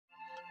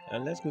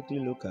And let's quickly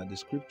look at the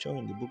scripture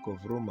in the book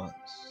of Romans.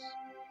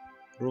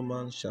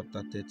 Romans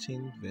chapter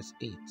 13, verse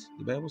 8.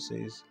 The Bible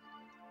says,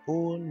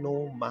 "Owe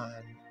no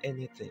man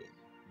anything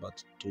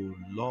but to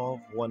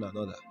love one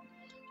another.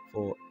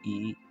 For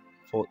he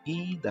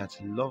that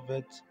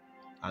loveth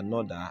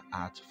another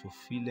hath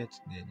fulfilled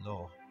the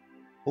law."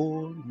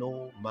 Owe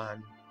no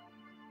man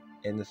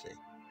anything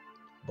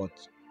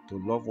but to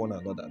love one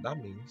another. That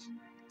means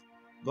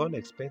God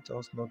expects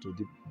us not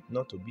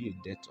to be a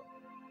debtor.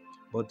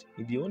 But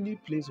in the only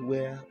place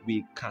where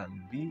we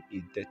can be a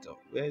debtor,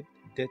 where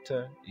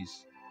debtor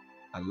is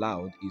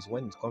allowed, is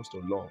when it comes to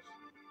love.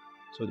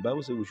 So the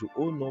Bible says we should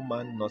owe no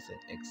man nothing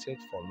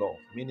except for love.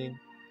 Meaning,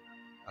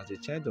 as a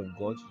child of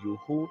God, you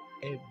owe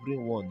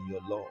everyone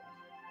your love.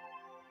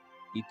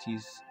 It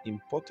is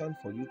important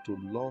for you to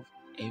love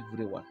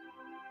everyone.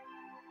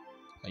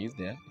 Are you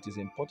there? It is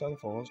important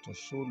for us to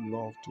show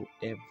love to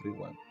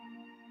everyone.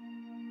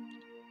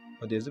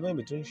 But there's a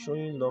difference between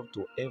showing love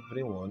to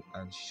everyone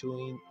and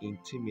showing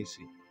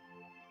intimacy.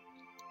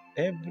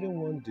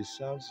 Everyone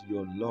deserves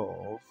your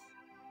love,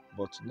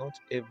 but not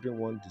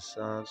everyone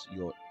deserves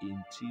your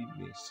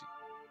intimacy.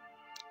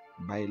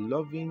 By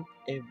loving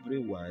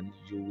everyone,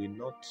 you will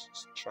not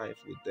strive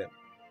with them.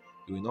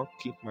 You will not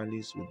keep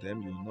malice with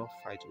them. You will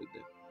not fight with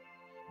them.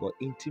 But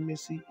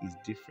intimacy is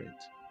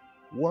different.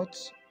 What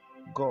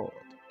God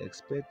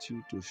expects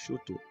you to show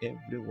to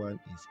everyone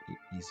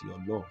is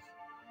your love,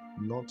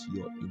 not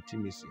your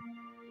intimacy.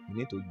 You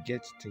need to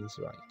get things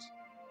right.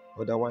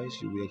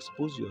 Otherwise, you will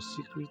expose your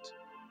secret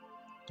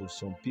to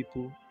some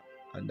people,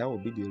 and that will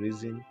be the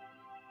reason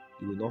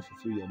you will not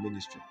fulfill your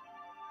ministry.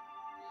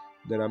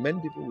 There are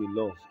many people we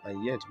love,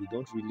 and yet we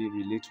don't really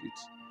relate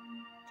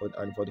with.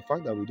 And for the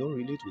fact that we don't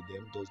relate with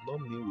them does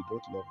not mean we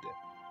don't love them.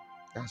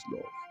 That's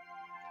love.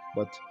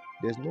 But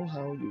there's no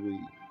how you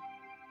will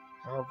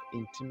have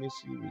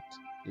intimacy with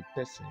a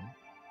person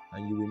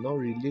and you will not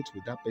relate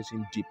with that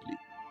person deeply.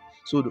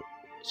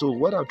 So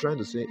what I'm trying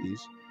to say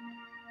is,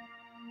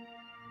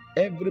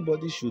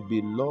 everybody should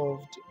be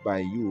loved by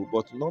you,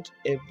 but not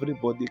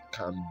everybody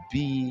can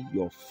be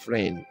your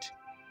friend.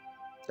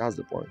 That's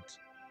the point.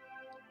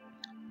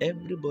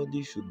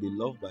 Everybody should be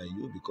loved by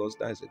you because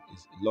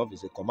love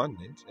is a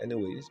commandment,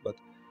 anyways. But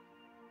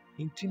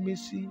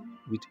intimacy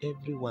with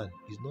everyone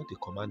is not a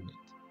commandment.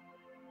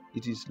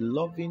 It is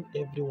loving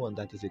everyone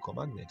that is a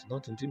commandment,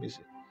 not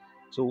intimacy.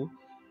 So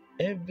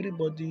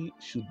everybody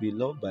should be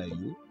loved by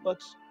you,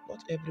 but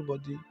not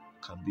everybody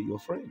can be your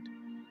friend.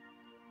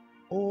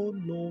 Owe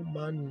no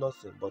man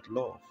nothing but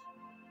love.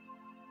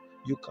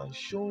 You can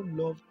show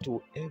love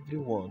to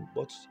everyone,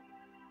 but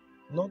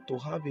not to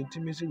have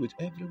intimacy with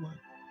everyone.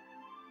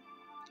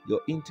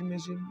 Your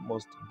intimacy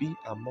must be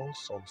among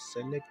some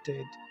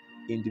selected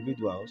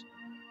individuals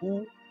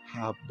who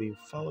have been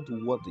found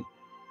worthy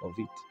of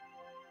it.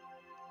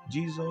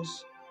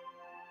 Jesus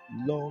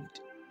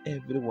loved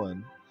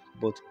everyone,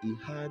 but he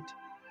had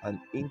an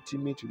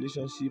intimate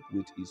relationship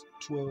with his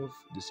 12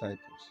 disciples.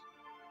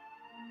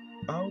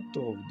 Out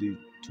of the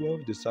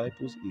 12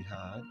 disciples he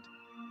had,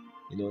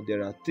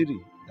 there are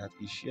three that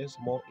he shares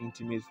more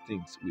intimate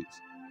things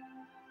with.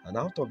 And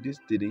out of these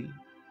three,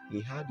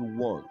 he had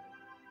one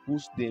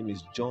whose name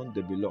is John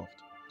the Beloved.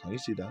 Can you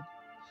see that?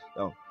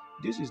 Now,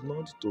 this is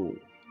not to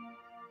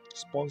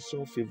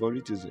sponsor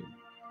favoritism,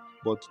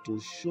 but to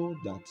show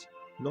that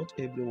not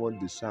everyone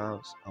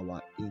deserves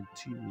our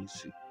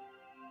intimacy.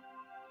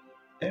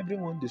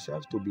 Everyone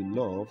deserves to be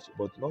loved,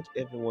 but not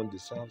everyone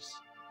deserves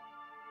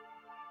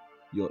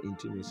your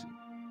intimacy.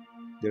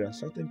 There are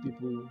certain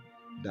people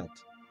that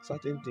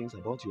certain things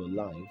about your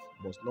life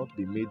must not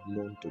be made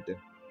known to them,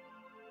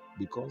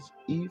 because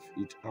if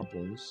it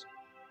happens,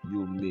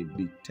 you may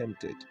be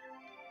tempted.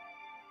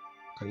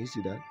 Can you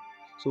see that?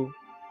 So,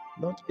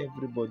 not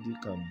everybody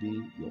can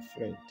be your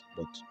friend,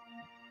 but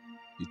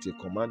it's a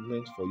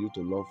commandment for you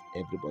to love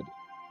everybody.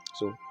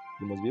 So,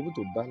 you must be able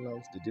to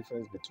balance the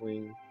difference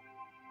between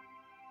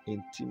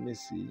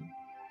intimacy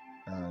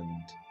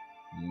and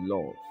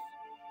love.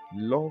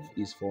 Love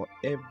is for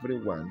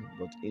everyone,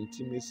 but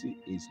intimacy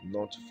is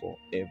not for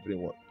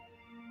everyone.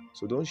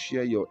 So don't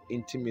share your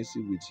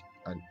intimacy with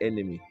an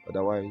enemy,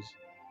 otherwise,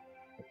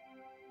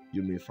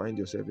 you may find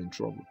yourself in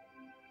trouble.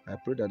 I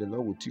pray that the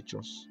Lord will teach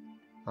us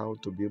how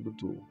to be able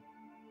to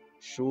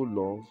show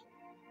love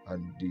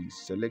and the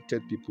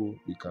selected people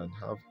we can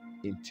have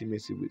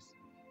intimacy with.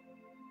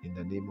 In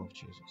the name of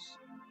Jesus.